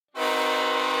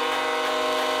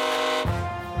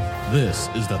This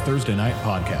is the Thursday Night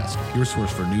Podcast, your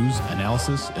source for news,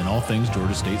 analysis, and all things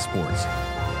Georgia State sports.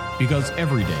 Because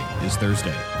every day is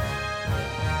Thursday.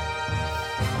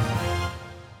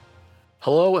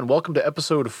 Hello and welcome to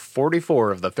episode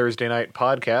 44 of the Thursday Night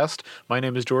Podcast. My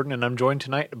name is Jordan and I'm joined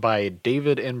tonight by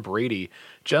David and Brady.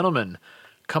 Gentlemen,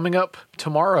 coming up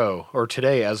tomorrow, or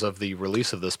today as of the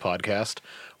release of this podcast,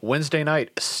 Wednesday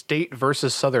night, State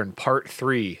versus Southern Part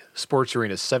 3, Sports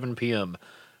Arena, 7 p.m.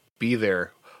 Be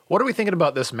there. What are we thinking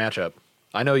about this matchup?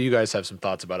 I know you guys have some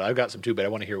thoughts about it. I've got some too, but I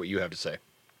want to hear what you have to say.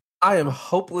 I am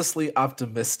hopelessly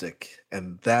optimistic,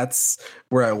 and that's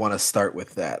where I want to start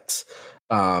with that.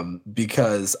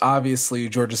 Because obviously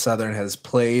Georgia Southern has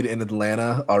played in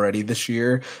Atlanta already this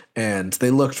year, and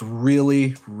they looked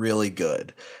really, really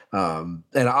good.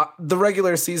 The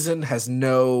regular season has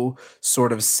no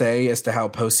sort of say as to how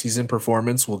postseason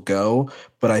performance will go,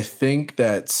 but I think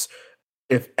that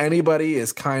if anybody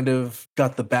is kind of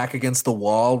got the back against the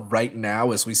wall right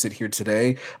now as we sit here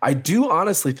today, I do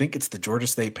honestly think it's the Georgia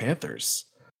State Panthers.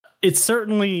 It's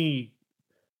certainly,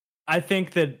 I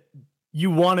think that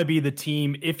you want to be the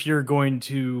team if you're going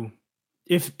to,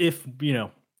 if you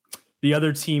know, the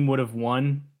other team would have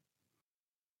won.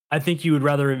 I think you would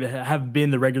rather have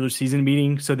been the regular season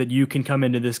meeting so that you can come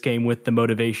into this game with the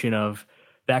motivation of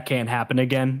that can't happen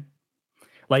again.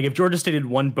 Like if Georgia State had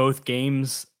won both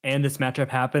games and this matchup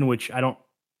happened, which I don't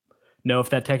know if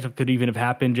that technically could even have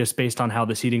happened just based on how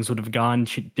the seedings would have gone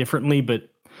differently. But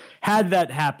had that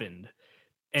happened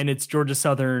and it's Georgia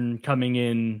Southern coming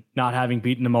in, not having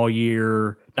beaten them all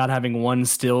year, not having won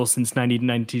still since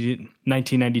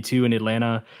 1992 in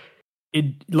Atlanta, it,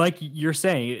 like you're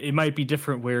saying, it might be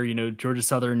different where, you know, Georgia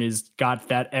Southern is got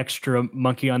that extra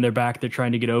monkey on their back they're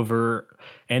trying to get over.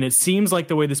 And it seems like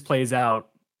the way this plays out,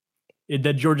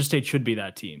 that Georgia State should be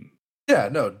that team. Yeah,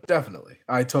 no, definitely.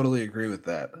 I totally agree with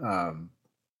that.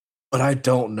 But I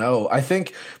don't know. I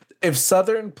think if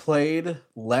Southern played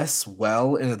less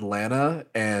well in Atlanta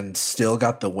and still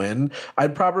got the win,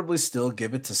 I'd probably still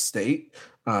give it to State.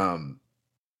 I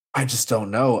just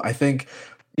don't know. I think,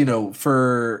 you know,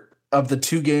 of the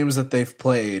two games that they've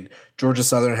played, Georgia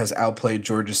Southern has outplayed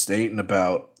Georgia State in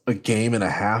about a game and a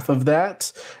half of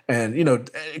that. And, you know,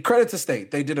 credit to State.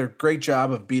 They did a great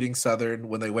job of beating Southern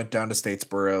when they went down to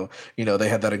Statesboro. You know, they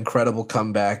had that incredible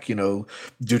comeback, you know,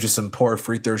 due to some poor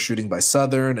free throw shooting by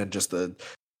Southern and just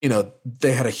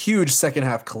they had a huge second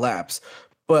half collapse.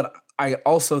 But I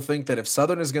also think that if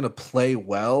Southern is going to play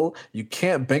well, you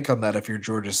can't bank on that if you're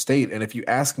Georgia State. And if you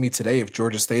ask me today if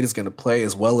Georgia State is going to play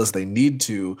as well as they need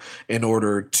to in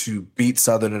order to beat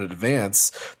Southern in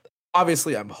advance,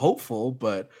 obviously I'm hopeful,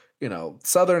 but you know,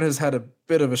 Southern has had a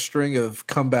bit of a string of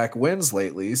comeback wins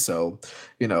lately. So,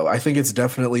 you know, I think it's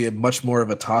definitely much more of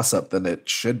a toss-up than it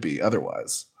should be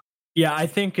otherwise. Yeah, I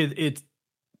think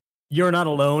you're not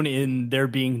alone in there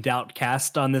being doubt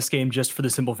cast on this game just for the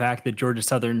simple fact that Georgia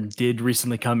Southern did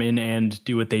recently come in and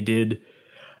do what they did.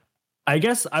 I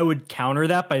guess I would counter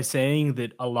that by saying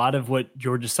that a lot of what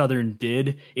Georgia Southern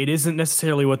did, it isn't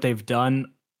necessarily what they've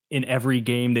done in every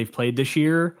game they've played this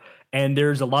year. And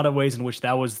there's a lot of ways in which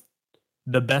that was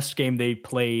the best game they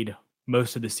played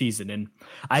most of the season. And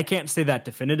I can't say that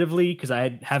definitively because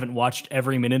I haven't watched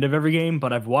every minute of every game,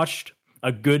 but I've watched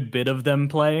a good bit of them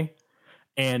play.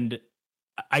 And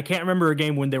I can't remember a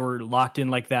game when they were locked in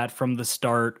like that from the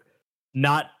start,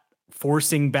 not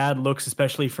forcing bad looks,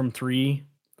 especially from three,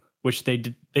 which they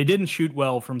didn't shoot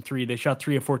well from three. They shot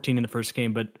 3 of 14 in the first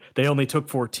game, but they only took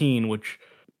 14, which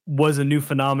was a new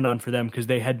phenomenon for them because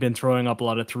they had been throwing up a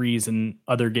lot of threes in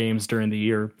other games during the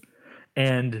year.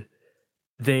 And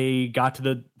they got to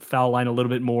the foul line a little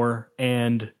bit more,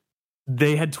 and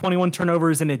they had 21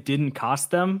 turnovers, and it didn't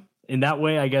cost them. In that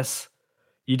way, I guess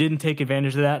you didn't take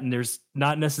advantage of that, and there's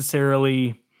not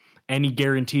necessarily any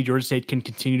guarantee Georgia State can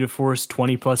continue to force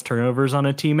 20-plus turnovers on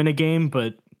a team in a game,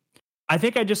 but I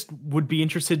think I just would be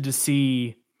interested to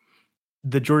see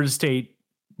the Georgia State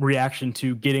reaction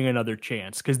to getting another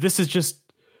chance, because this is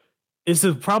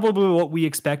probably what we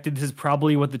expected. This is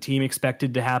probably what the team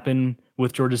expected to happen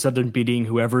with Georgia Southern beating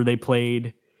whoever they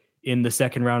played in the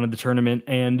second round of the tournament.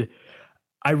 And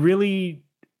I really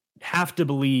have to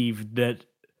believe that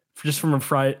just from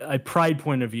a pride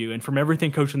point of view and from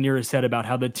everything Coach Lanier has said about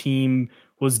how the team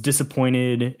was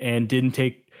disappointed and didn't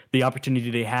take the opportunity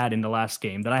they had in the last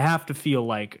game, that I have to feel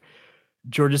like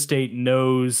Georgia State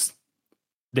knows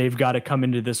they've got to come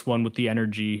into this one with the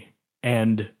energy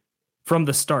and from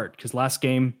the start, because last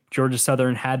game, Georgia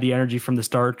Southern had the energy from the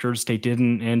start. Georgia State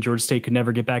didn't, and Georgia State could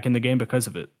never get back in the game because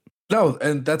of it. No,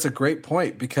 and that's a great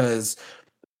point because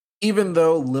even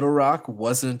though Little Rock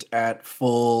wasn't at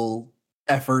full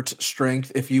effort,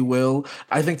 strength, if you will.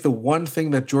 I think the one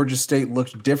thing that Georgia State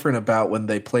looked different about when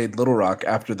they played Little Rock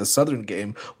after the Southern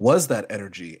game was that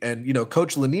energy. And,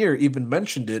 Coach Lanier even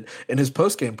mentioned it in his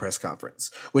post-game press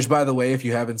conference, which, by the way, if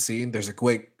you haven't seen, there's a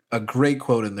great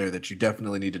quote in there that you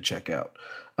definitely need to check out.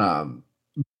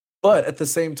 But at the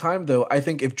same time, though, I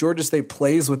think if Georgia State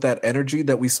plays with that energy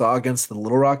that we saw against the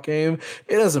Little Rock game,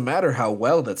 it doesn't matter how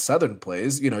well that Southern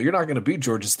plays. You're not going to beat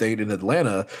Georgia State in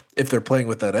Atlanta if they're playing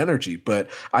with that energy.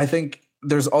 But I think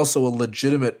there's also a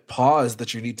legitimate pause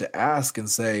that you need to ask and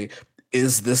say,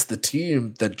 is this the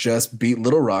team that just beat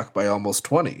Little Rock by almost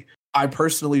 20? I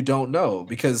personally don't know,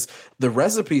 because the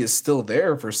recipe is still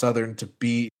there for Southern to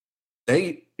beat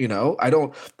State. I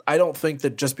don't think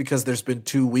that just because there's been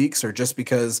 2 weeks, or just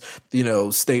because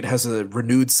State has a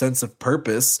renewed sense of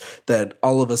purpose, that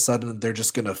all of a sudden they're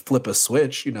just going to flip a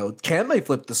switch. Can they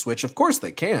flip the switch? Of course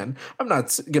they can. I'm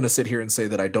not going to sit here and say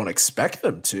that I don't expect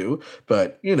them to,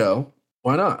 but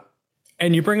why not?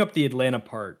 And you bring up the Atlanta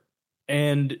part,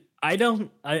 and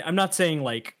I'm not saying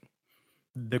like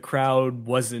the crowd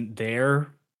wasn't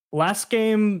there last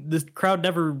game. The crowd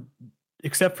never,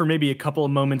 except for maybe a couple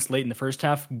of moments late in the first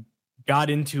half,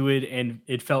 got into it, and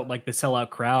it felt like the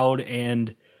sellout crowd.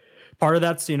 And part of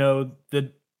that's,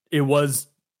 that it was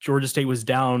Georgia State was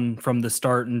down from the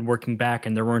start and working back,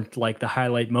 and there weren't like the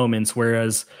highlight moments.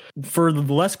 Whereas for the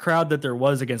less crowd that there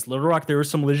was against Little Rock, there were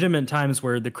some legitimate times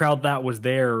where the crowd that was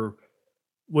there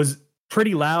was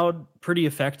pretty loud, pretty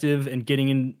effective, and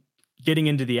getting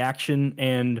into the action.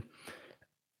 And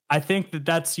I think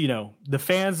that's, the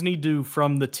fans need to,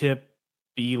 from the tip,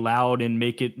 be loud and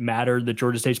make it matter that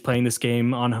Georgia State's playing this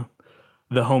game on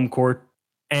the home court,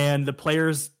 and the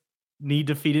players need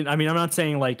to feed it. I mean, I'm not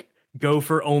saying like go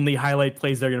for only highlight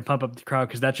plays that are going to pump up the crowd,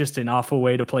 because that's just an awful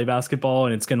way to play basketball,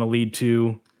 and it's going to lead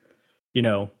to,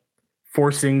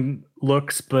 forcing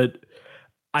looks. But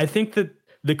I think that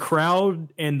the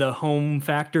crowd and the home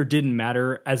factor didn't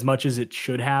matter as much as it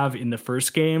should have in the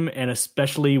first game, and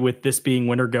especially with this being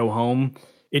win or go home,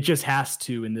 it just has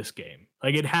to in this game.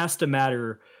 Like, it has to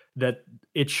matter that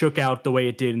it shook out the way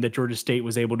it did and that Georgia State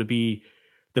was able to be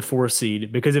the 4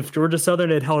 seed. Because if Georgia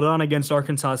Southern had held on against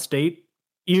Arkansas State,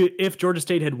 if Georgia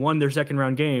State had won their second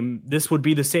round game, this would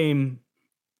be the same,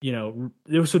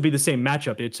 this would be the same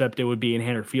matchup, except it would be in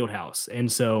Hanner Fieldhouse.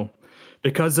 And so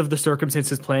because of the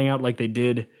circumstances playing out like they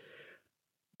did,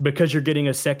 because you're getting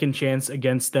a second chance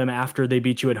against them after they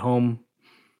beat you at home,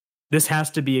 this has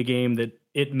to be a game that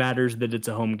it matters that it's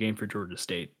a home game for Georgia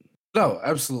State. No,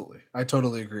 absolutely. I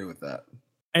totally agree with that.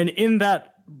 And in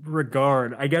that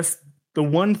regard, I guess the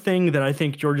one thing that I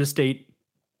think Georgia State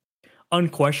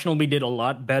unquestionably did a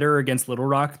lot better against Little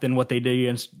Rock than what they did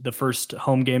against the first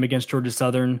home game against Georgia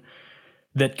Southern,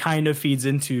 that kind of feeds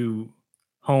into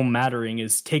home mattering,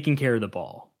 is taking care of the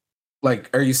ball. Like,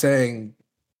 are you saying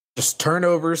just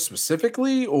turnovers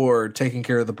specifically, or taking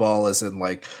care of the ball as in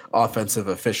like offensive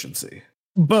efficiency?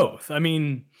 Both. I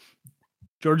mean,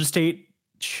 Georgia State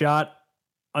shot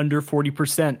under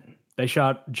 40%. They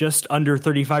shot just under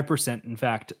 35%, in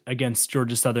fact, against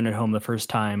Georgia Southern at home the first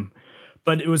time.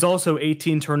 But it was also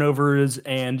 18 turnovers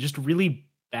and just really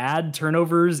bad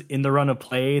turnovers in the run of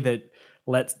play that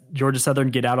let Georgia Southern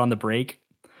get out on the break.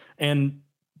 And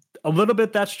a little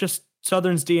bit that's just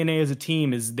Southern's DNA as a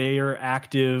team, is they are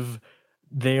active,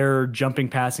 they're jumping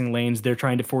passing lanes, they're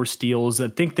trying to force steals. I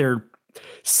think they're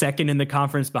second in the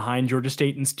conference behind Georgia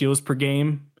State in steals per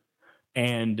game.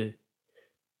 And,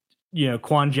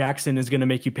 Quan Jackson is going to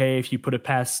make you pay if you put a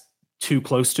pass too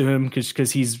close to him,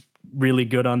 because he's really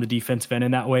good on the defensive end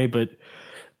in that way. But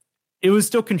it was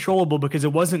still controllable, because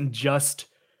it wasn't just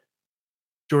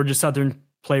Georgia Southern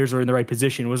players were in the right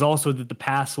position. It was also that the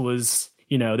pass was,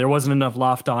 there wasn't enough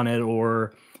loft on it,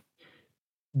 or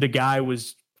the guy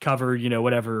was covered,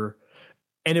 whatever.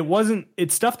 And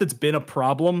it's stuff that's been a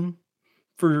problem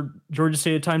for Georgia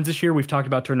State at times this year. We've talked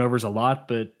about turnovers a lot,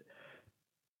 but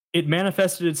it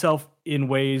manifested itself in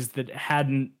ways that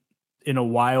hadn't in a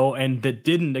while, and that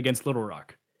didn't against Little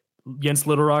Rock. Against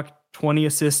Little Rock, 20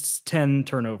 assists, 10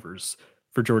 turnovers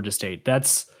for Georgia State.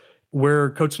 That's where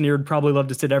Coach Lanier would probably love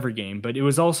to sit every game. But it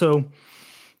was also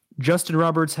Justin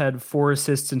Roberts had 4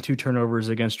 assists and 2 turnovers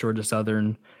against Georgia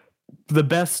Southern, the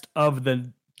best of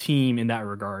the team in that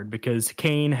regard, because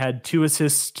Kane had 2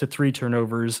 assists to 3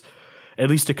 turnovers, at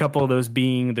least a couple of those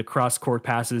being the cross-court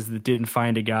passes that didn't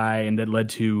find a guy and that led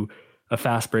to a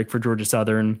fast break for Georgia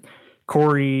Southern.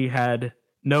 Corey had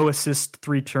no assists,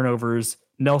 3 turnovers.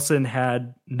 Nelson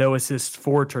had no assists,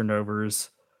 4 turnovers.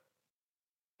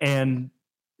 And,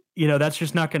 that's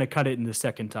just not going to cut it in the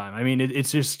second time. I mean,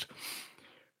 it's just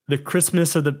the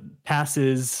crispness of the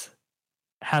passes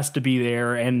has to be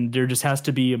there, and there just has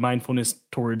to be a mindfulness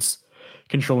towards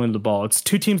controlling the ball. It's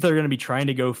two teams that are going to be trying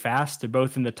to go fast. They're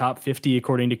both in the top 50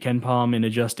 according to KenPom in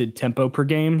adjusted tempo per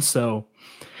game. So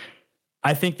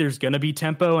I think there's going to be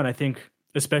tempo, and I think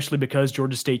especially because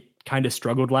Georgia State kind of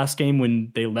struggled last game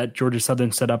when they let Georgia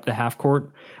Southern set up the half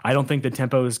court, I don't think the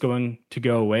tempo is going to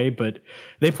go away, but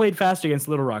they played fast against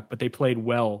Little Rock, but they played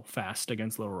well fast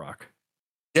against Little Rock.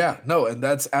 Yeah, no, and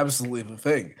that's absolutely the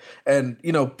thing. And,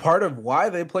 part of why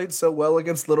they played so well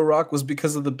against Little Rock was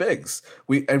because of the bigs.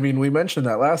 We mentioned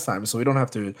that last time, so we don't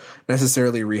have to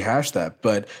necessarily rehash that.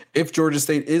 But if Georgia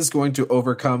State is going to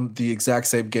overcome the exact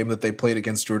same game that they played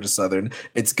against Georgia Southern,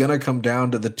 it's going to come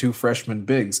down to the two freshman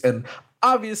bigs. And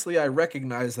obviously, I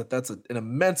recognize that that's an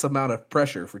immense amount of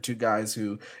pressure for two guys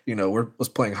who, was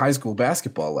playing high school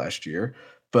basketball last year.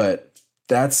 But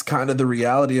that's kind of the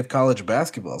reality of college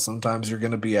basketball. Sometimes you're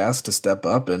going to be asked to step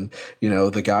up, and,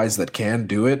 the guys that can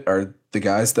do it are the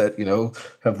guys that,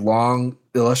 have long,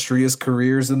 illustrious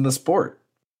careers in the sport.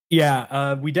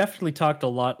 Yeah, we definitely talked a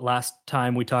lot last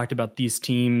time we talked about these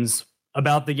teams,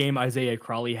 about the game Isaiah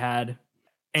Crawley had.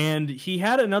 And he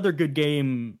had another good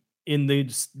game in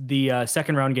the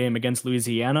second round game against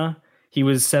Louisiana. He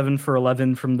was 7 for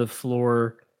 11 from the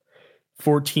floor,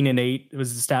 14 and 8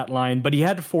 was the stat line, but he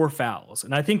had 4 fouls.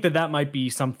 And I think that might be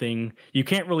something you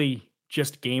can't really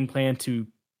just game plan to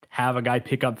have a guy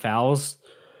pick up fouls.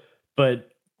 But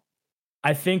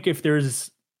I think if there's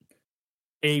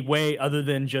a way other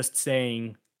than just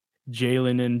saying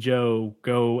Jalen and Joe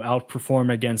go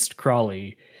outperform against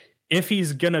Crawley, if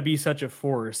he's going to be such a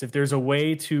force, if there's a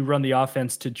way to run the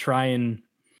offense to try and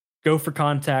go for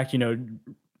contact,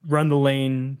 run the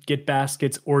lane, get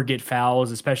baskets or get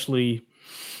fouls, especially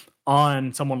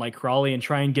on someone like Crawley, and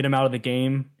try and get him out of the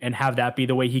game and have that be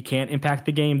the way he can't impact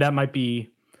the game, that might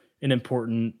be an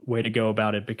important way to go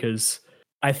about it, because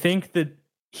I think that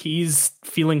he's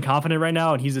feeling confident right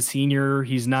now and he's a senior.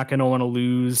 He's not going to want to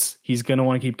lose. He's going to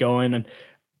want to keep going. And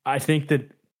I think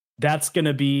that that's going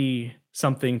to be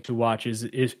something to watch is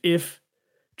if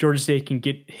Georgia State can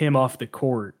get him off the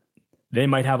court, they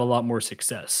might have a lot more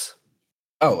success.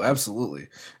 Oh, absolutely.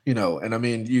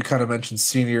 And you kind of mentioned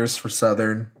seniors for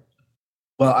Southern.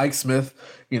 Well, Ike Smith,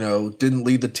 didn't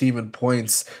lead the team in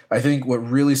points. I think what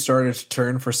really started to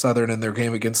turn for Southern in their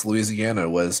game against Louisiana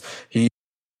was he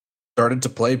started to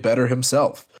play better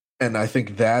himself. And I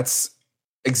think that's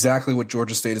exactly what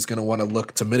Georgia State is going to want to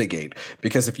look to mitigate.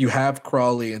 Because if you have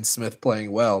Crawley and Smith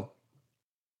playing well,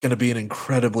 it's going to be an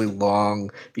incredibly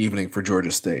long evening for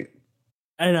Georgia State.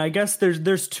 And I guess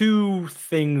there's two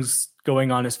things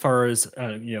going on as far as,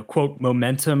 quote,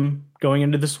 momentum going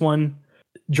into this one.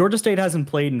 Georgia State hasn't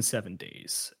played in 7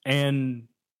 days, and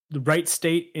the Wright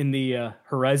State in the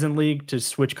Horizon League, to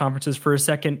switch conferences for a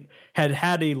second,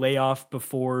 had a layoff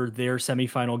before their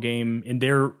semifinal game in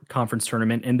their conference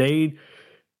tournament, and they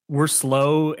were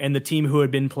slow, and the team who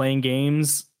had been playing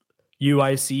games,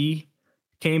 UIC,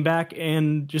 came back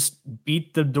and just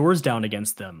beat the doors down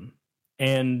against them.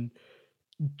 And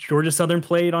Georgia Southern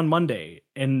played on Monday,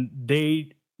 and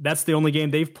that's the only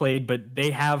game they've played, but they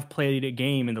have played a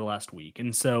game in the last week.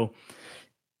 And so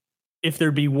if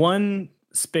there be one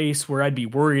space where I'd be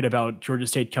worried about Georgia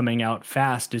State coming out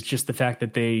fast, it's just the fact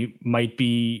that they might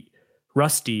be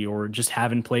rusty or just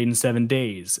haven't played in 7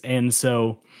 days. And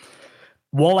so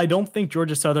while I don't think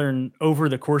Georgia Southern over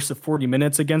the course of 40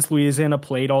 minutes against Louisiana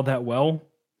played all that well,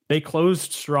 they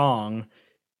closed strong.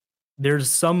 There's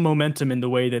some momentum in the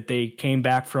way that they came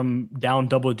back from down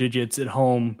double digits at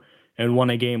home and won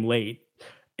a game late.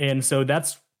 And so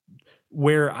that's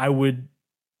where I would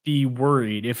be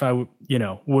worried if I,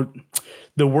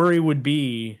 the worry would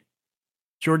be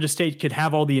Georgia State could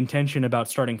have all the intention about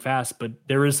starting fast, but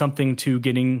there is something to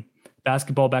getting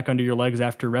basketball back under your legs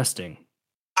after resting.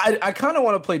 I kind of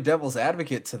want to play devil's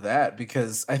advocate to that,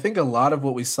 because I think a lot of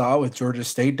what we saw with Georgia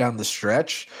State down the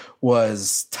stretch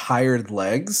was tired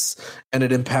legs, and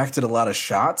it impacted a lot of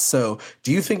shots. So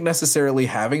do you think necessarily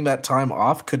having that time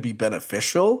off could be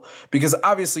beneficial? Because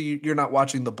obviously you're not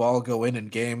watching the ball go in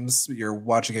games, you're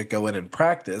watching it go in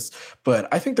practice.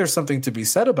 But I think there's something to be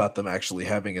said about them actually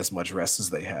having as much rest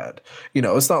as they had.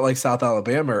 It's not like South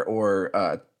Alabama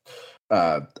or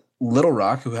Little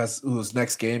Rock, whose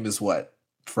next game is what?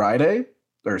 Friday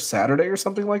or Saturday or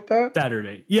something like that?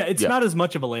 Saturday. Yeah, it's not as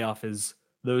much of a layoff as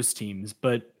those teams,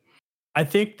 but I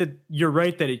think that you're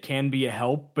right that it can be a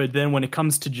help. But then when it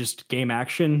comes to just game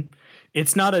action,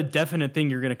 it's not a definite thing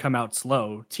you're going to come out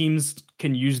slow. Teams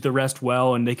can use the rest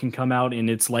well, and they can come out and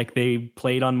it's like they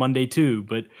played on Monday too,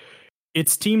 but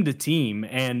it's team to team,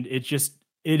 and it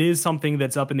is something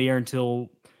that's up in the air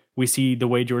until we see the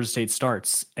way Georgia State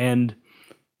starts. And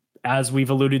as we've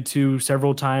alluded to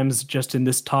several times just in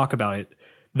this talk about it,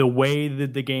 the way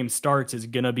that the game starts is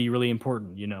going to be really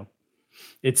important.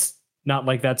 It's not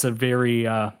like that's a very,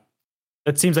 that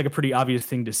seems like a pretty obvious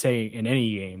thing to say in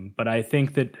any game, but I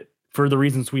think that for the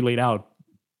reasons we laid out,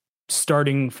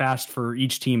 starting fast for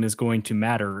each team is going to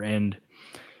matter. And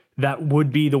that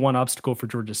would be the one obstacle for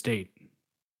Georgia State.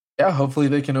 Yeah, hopefully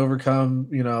they can overcome,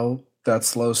 that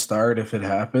slow start if it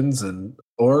happens,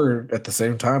 or at the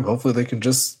same time, hopefully they can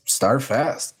just start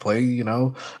fast, play,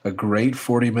 a great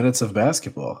 40 minutes of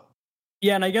basketball.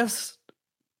 Yeah, and I guess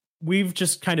we've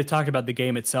just kind of talked about the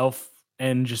game itself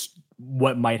and just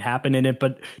what might happen in it,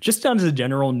 but just down as a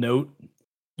general note,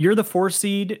 you're the 4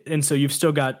 seed, and so you've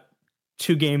still got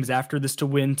 2 games after this to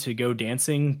win to go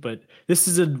dancing, but this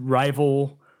is a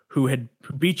rival who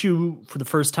beat you for the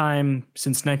first time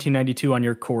since 1992 on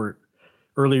your court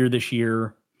earlier this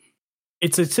year.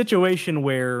 It's a situation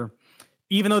where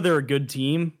even though they're a good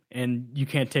team and you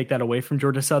can't take that away from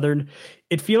Georgia Southern,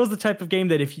 it feels the type of game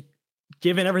that if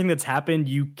given everything that's happened,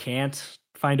 you can't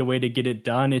find a way to get it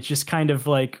done. It's just kind of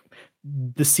like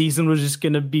the season was just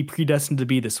going to be predestined to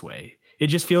be this way. It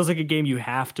just feels like a game you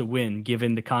have to win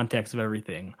given the context of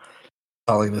everything.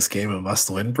 Calling this game a must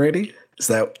win, Brady? Is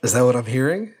that what I'm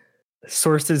hearing?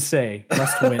 Sources say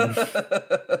must win.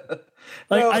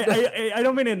 I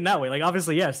don't mean it in that way. Like,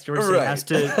 obviously, yes, Georgia State has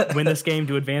to win this game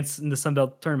to advance in the Sun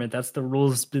Belt tournament. That's the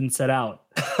rules been set out.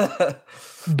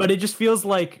 But it just feels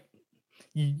like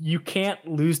you can't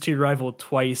lose to your rival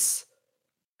twice,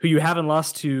 who you haven't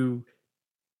lost to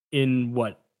in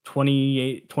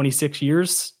 28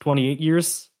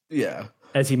 years? Yeah.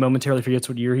 As he momentarily forgets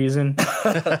what year he's in.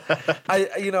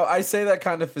 I say that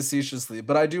kind of facetiously,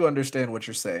 but I do understand what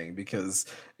you're saying because,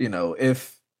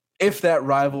 if that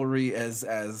rivalry as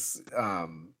I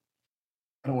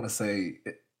don't want to say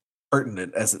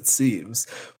pertinent as it seems,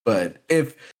 but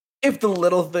if the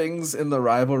little things in the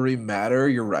rivalry matter,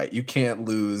 you're right. You can't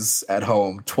lose at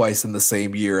home twice in the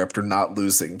same year after not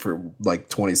losing for like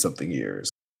 20 something years.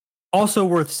 Also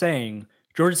worth saying,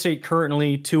 Georgia State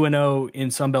currently 2-0 in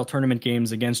Sun Belt tournament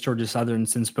games against Georgia Southern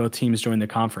since both teams joined the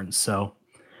conference. So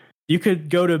you could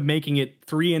go to making it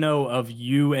 3-0 of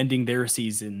you ending their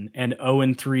season and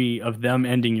 0-3 of them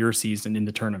ending your season in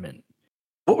the tournament.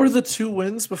 What were the 2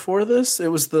 wins before this? It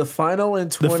was the final in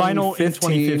 2015. The final in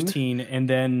 2015, and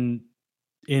then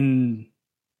in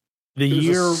the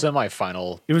year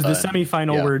semifinal. It was the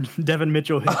semifinal where Devin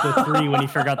Mitchell hit the 3 when he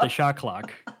forgot the shot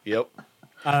clock. Yep.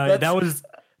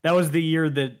 That was the year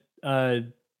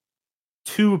that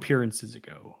 2 appearances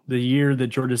ago, the year that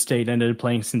Georgia State ended up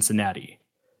playing Cincinnati,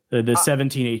 the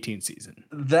 17-18 season.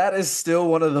 That is still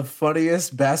one of the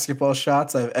funniest basketball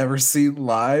shots I've ever seen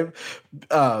live.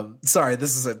 Sorry,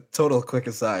 this is a total quick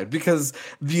aside, because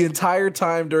the entire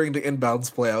time during the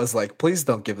inbounds play, I was like, please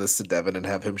don't give this to Devin and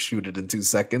have him shoot it in 2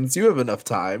 seconds. You have enough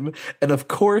time. And of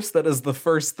course, that is the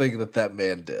first thing that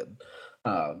man did.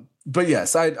 But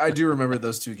yes, I do remember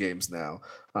those 2 games now.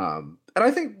 And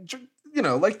I think,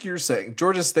 like you're saying,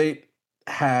 Georgia State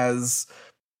has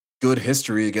good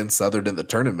history against Southern in the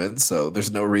tournament, so there's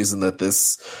no reason that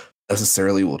this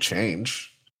necessarily will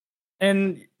change.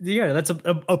 And yeah, that's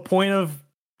a point of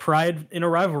pride in a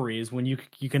rivalry is when you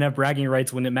can have bragging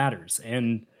rights when it matters.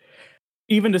 And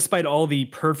even despite all the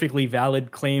perfectly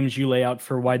valid claims you lay out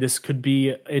for why this could be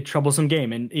a troublesome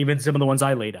game, and even some of the ones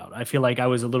I laid out, I feel like I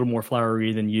was a little more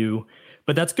flowery than you,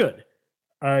 but that's good.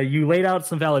 You laid out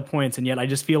some valid points, and yet I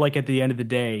just feel like at the end of the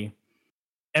day,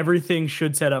 everything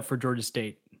should set up for Georgia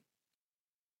State.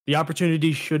 The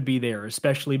opportunity should be there,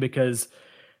 especially because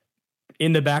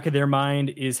in the back of their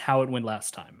mind is how it went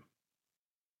last time.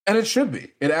 And it should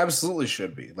be. It absolutely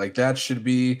should be. Like, that should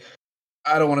be,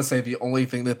 I don't want to say the only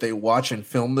thing that they watch and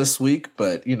film this week,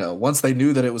 but, once they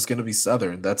knew that it was going to be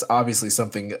Southern, that's obviously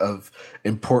something of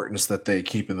importance that they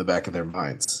keep in the back of their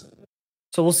minds.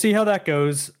 So we'll see how that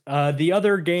goes. The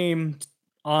other game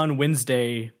on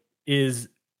Wednesday is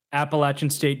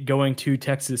Appalachian State going to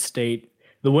Texas State.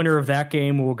 The winner of that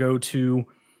game will go to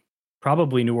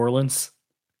probably New Orleans.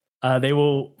 They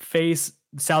will face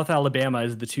South Alabama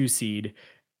as the 2 seed,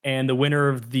 and the winner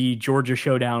of the Georgia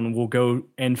showdown will go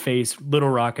and face Little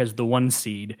Rock as the 1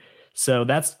 seed. So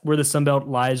that's where the Sun Belt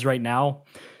lies right now.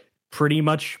 Pretty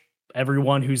much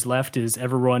everyone who's left is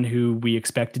everyone who we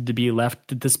expected to be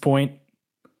left at this point.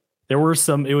 It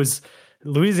was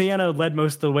Louisiana led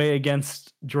most of the way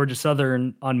against Georgia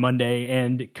Southern on Monday,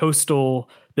 and Coastal,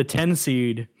 the 10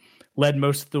 seed, led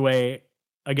most of the way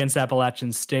against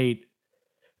Appalachian State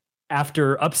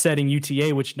after upsetting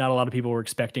UTA, which not a lot of people were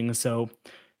expecting. So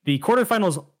the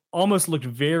quarterfinals almost looked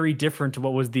very different to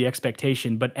what was the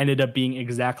expectation, but ended up being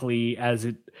exactly as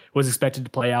it was expected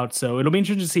to play out. So it'll be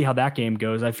interesting to see how that game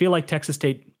goes. I feel like Texas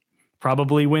State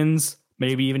probably wins,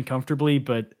 maybe even comfortably,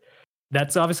 but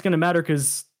that's obviously going to matter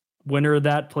because winner of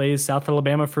that plays South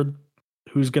Alabama for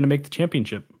who's going to make the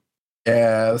championship.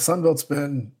 Yeah, the Sun Belt's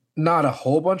been not a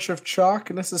whole bunch of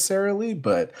chalk necessarily,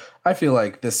 but I feel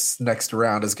like this next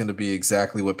round is going to be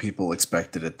exactly what people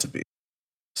expected it to be.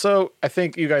 So I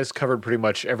think you guys covered pretty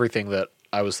much everything that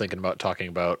I was thinking about talking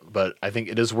about, but I think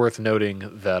it is worth noting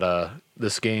that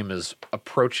this game is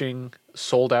approaching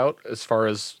sold out as far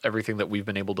as everything that we've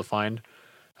been able to find.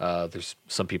 There's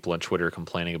some people on Twitter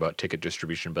complaining about ticket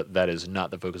distribution, but that is not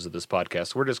the focus of this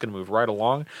podcast. We're just going to move right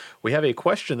along. We have a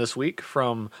question this week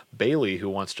from Bailey who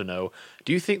wants to know,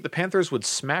 do you think the Panthers would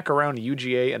smack around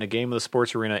UGA in a game of the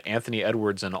Sports Arena, Anthony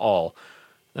Edwards and all?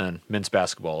 And men's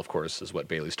basketball, of course, is what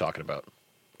Bailey's talking about.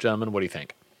 Gentlemen, what do you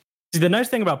think? See, the nice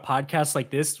thing about podcasts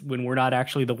like this, when we're not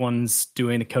actually the ones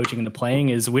doing the coaching and the playing,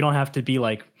 is we don't have to be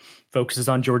like focuses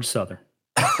on Georgia Southern.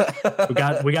 we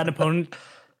got an opponent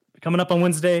coming up on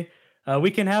Wednesday.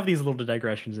 We can have these little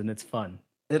digressions, and it's fun.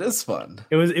 It is fun.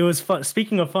 It was fun.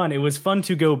 Speaking of fun, it was fun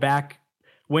to go back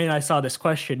when I saw this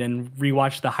question and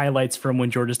rewatch the highlights from when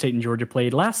Georgia State and Georgia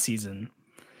played last season.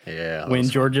 Yeah, when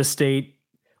Georgia State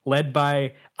led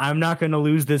by, I'm not going to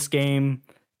lose this game,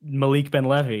 Malik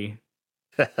Ben-Levy,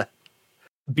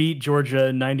 beat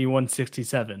Georgia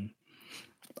 91-67.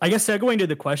 I guess going to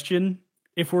the question,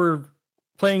 if we're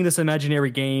playing this imaginary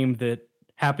game that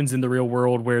happens in the real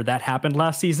world where that happened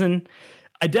last season,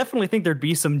 I definitely think there'd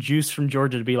be some juice from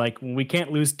Georgia to be like, we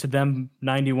can't lose to them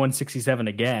 91-67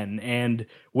 again. And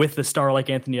with the star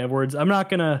like Anthony Edwards,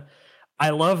 I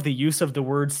love the use of the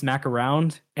word smack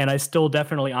around, and I still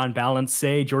definitely on balance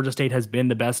say Georgia State has been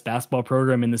the best basketball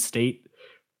program in the state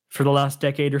for the last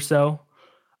decade or so.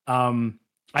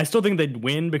 I still think they'd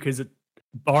win because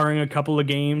barring a couple of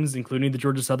games, including the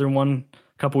Georgia Southern one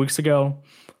a couple weeks ago,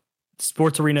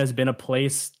 Sports Arena has been a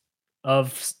place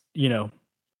of,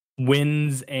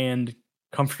 wins and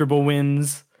comfortable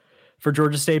wins for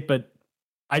Georgia State. But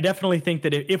I definitely think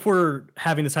that if we're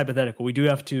having this hypothetical, we do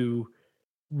have to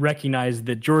recognize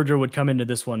that Georgia would come into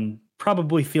this one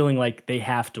probably feeling like they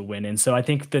have to win. And so I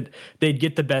think that they'd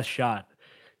get the best shot.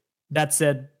 That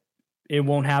said, it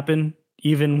won't happen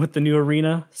even with the new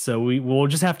arena. So we'll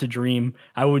just have to dream.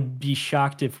 I would be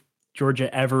shocked if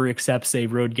Georgia ever accepts a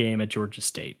road game at Georgia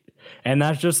State. And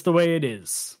that's just the way it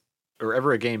is. Or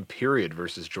ever a game period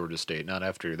versus Georgia State, not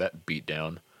after that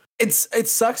beatdown. It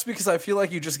sucks because I feel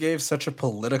like you just gave such a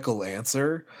political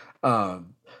answer.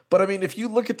 But I mean, if you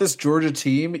look at this Georgia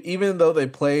team, even though you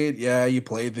played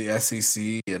the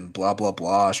SEC and blah, blah,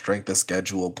 blah, strength of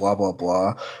schedule, blah, blah,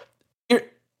 blah.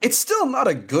 It's still not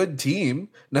a good team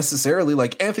necessarily.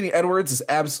 Like Anthony Edwards is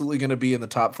absolutely going to be in the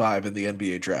top 5 in the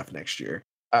NBA draft next year.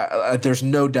 There's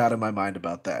no doubt in my mind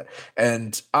about that.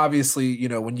 And obviously,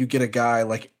 when you get a guy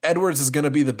like Edwards is going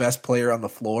to be the best player on the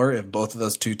floor if both of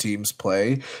those two teams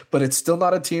play, but it's still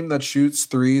not a team that shoots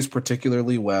threes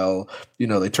particularly well.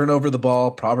 They turn over the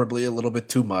ball probably a little bit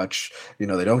too much. They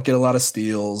don't get a lot of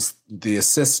steals. The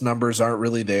assist numbers aren't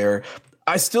really there.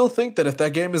 I still think that if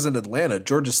that game is in Atlanta,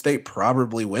 Georgia State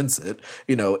probably wins it.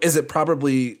 Is it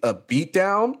probably a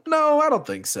beatdown? No, I don't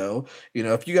think so.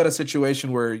 If you got a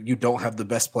situation where you don't have the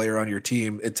best player on your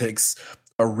team, it takes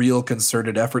a real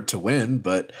concerted effort to win.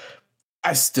 But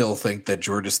I still think that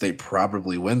Georgia State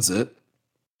probably wins it.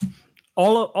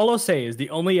 All I'll say is the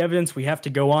only evidence we have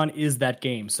to go on is that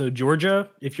game. So Georgia,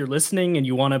 if you're listening and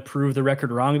you want to prove the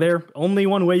record wrong there, only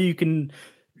one way you can,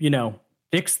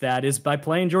 fix that is by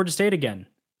playing Georgia State again.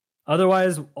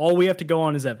 Otherwise, all we have to go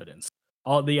on is evidence.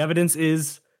 All the evidence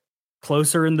is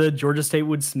closer in the Georgia State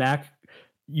would smack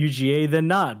UGA than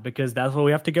not, because that's what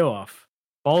we have to go off.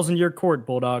 Ball's in your court,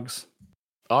 Bulldogs.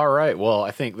 All right. Well,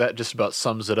 I think that just about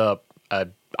sums it up.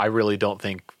 I really don't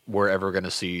think we're ever going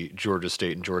to see Georgia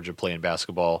State and Georgia playing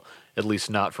basketball, at least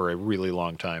not for a really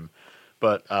long time.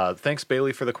 But thanks,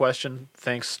 Bailey, for the question.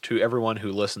 Thanks to everyone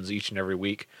who listens each and every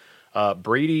week.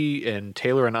 Brady and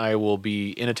Taylor and I will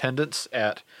be in attendance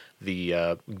at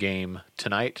the game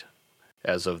tonight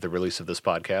as of the release of this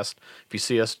podcast. If you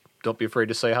see us, don't be afraid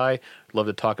to say hi. I'd love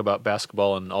to talk about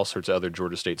basketball and all sorts of other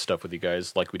Georgia State stuff with you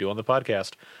guys like we do on the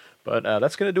podcast. But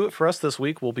that's going to do it for us this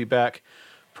week. We'll be back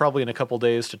probably in a couple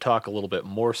days to talk a little bit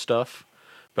more stuff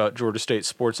about Georgia State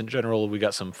sports in general. We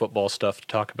got some football stuff to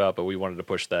talk about, but we wanted to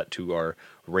push that to our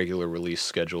regular release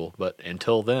schedule. But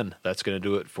until then, that's going to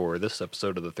do it for this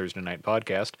episode of the Thursday Night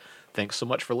Podcast. Thanks so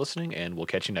much for listening, and we'll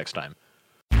catch you next time.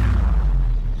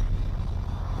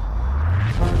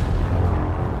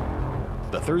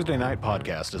 The Thursday Night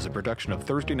Podcast is a production of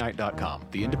ThursdayNight.com,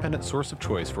 the independent source of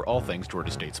choice for all things Georgia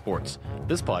State sports.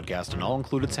 This podcast and all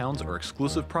included sounds are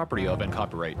exclusive property of and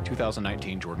copyright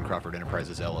 2019 Jordan Crawford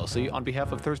Enterprises LLC on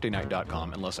behalf of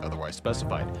ThursdayNight.com unless otherwise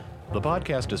specified. The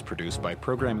podcast is produced by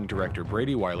Programming Director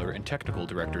Brady Weiler and Technical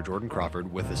Director Jordan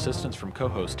Crawford with assistance from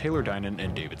co-hosts Taylor Dinan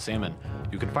and David Salmon.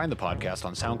 You can find the podcast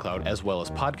on SoundCloud as well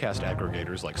as podcast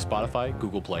aggregators like Spotify,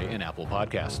 Google Play, and Apple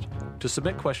Podcast. To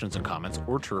submit questions and comments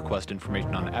or to request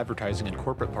information on advertising and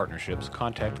corporate partnerships,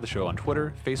 contact the show on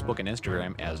Twitter, Facebook, and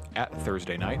Instagram as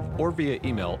 @ThursdayNight or via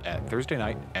email at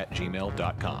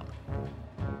thursdaynight@gmail.com.